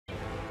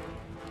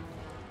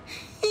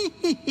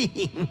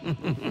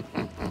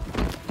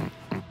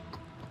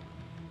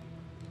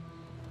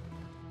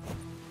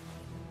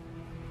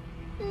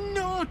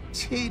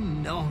Naughty,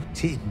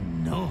 naughty,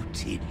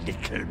 naughty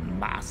little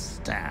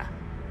master.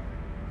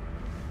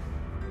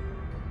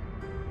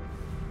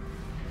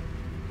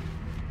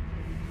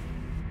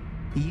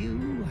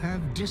 You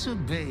have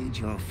disobeyed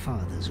your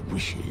father's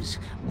wishes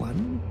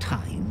one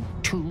time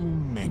too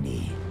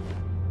many.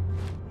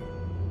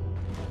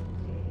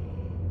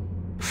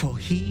 For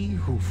he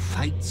who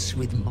fights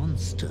with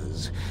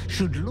monsters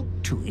should look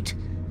to it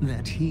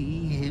that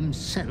he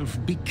himself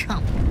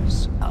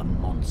becomes a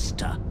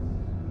monster.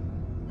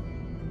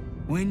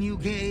 When you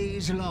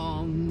gaze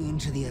long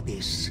into the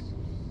abyss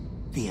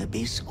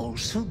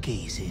also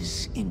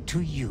gazes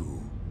into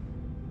you.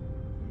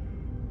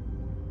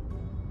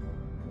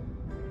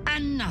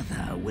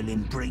 Another will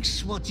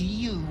embrace what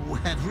you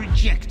have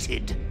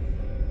rejected,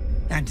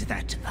 and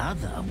that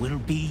other will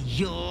be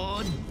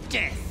your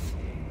death.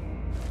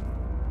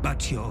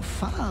 But your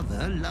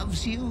father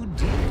loves you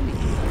dearly.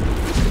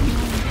 You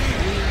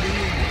may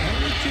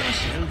inherit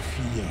yourself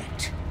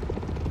yet.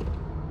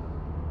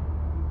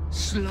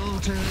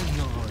 Slaughter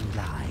your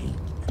line.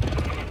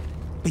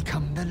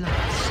 Become the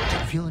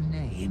last of your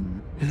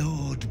name.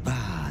 Lord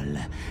Baal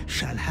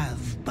shall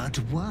have but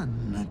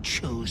one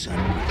chosen.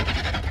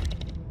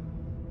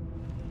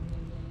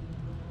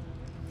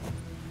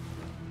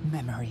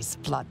 Memories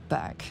flood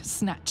back,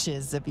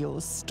 snatches of your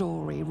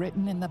story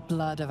written in the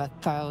blood of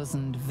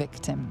 1,000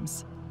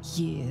 victims.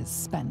 Years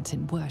spent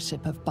in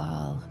worship of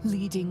Baal,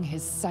 leading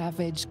his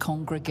savage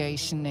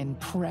congregation in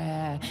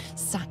prayer,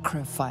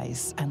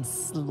 sacrifice, and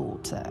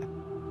slaughter.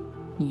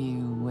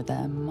 You were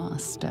their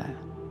master,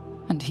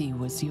 and he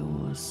was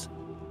yours.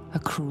 A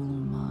cruel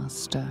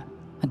master,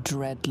 a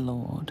dread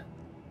lord,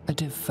 a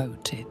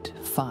devoted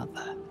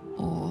father.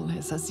 All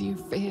is as you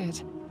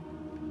feared.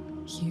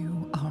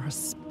 You are a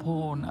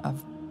spawn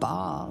of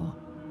Baal,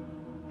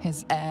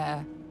 his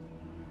heir,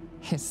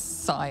 his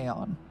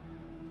scion.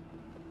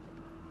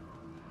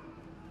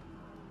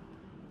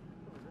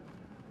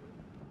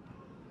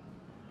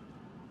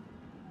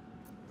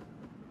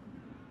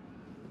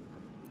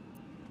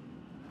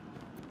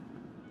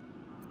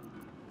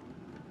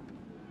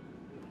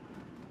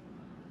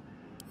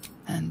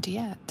 And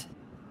yet,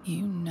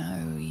 you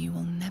know you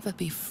will never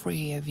be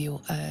free of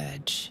your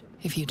urge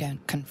if you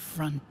don't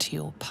confront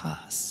your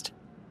past.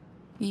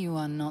 You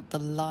are not the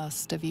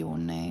last of your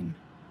name.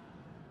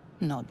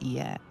 Not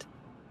yet.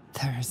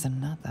 There is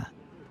another.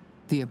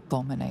 The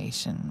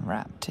abomination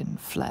wrapped in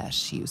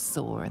flesh you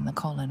saw in the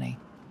colony.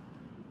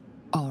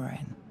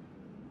 Orin,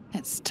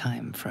 it's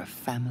time for a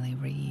family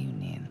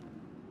reunion.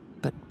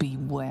 But be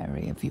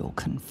wary of your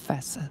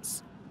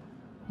confessors.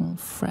 Will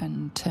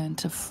friend turn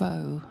to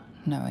foe,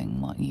 knowing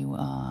what you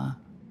are?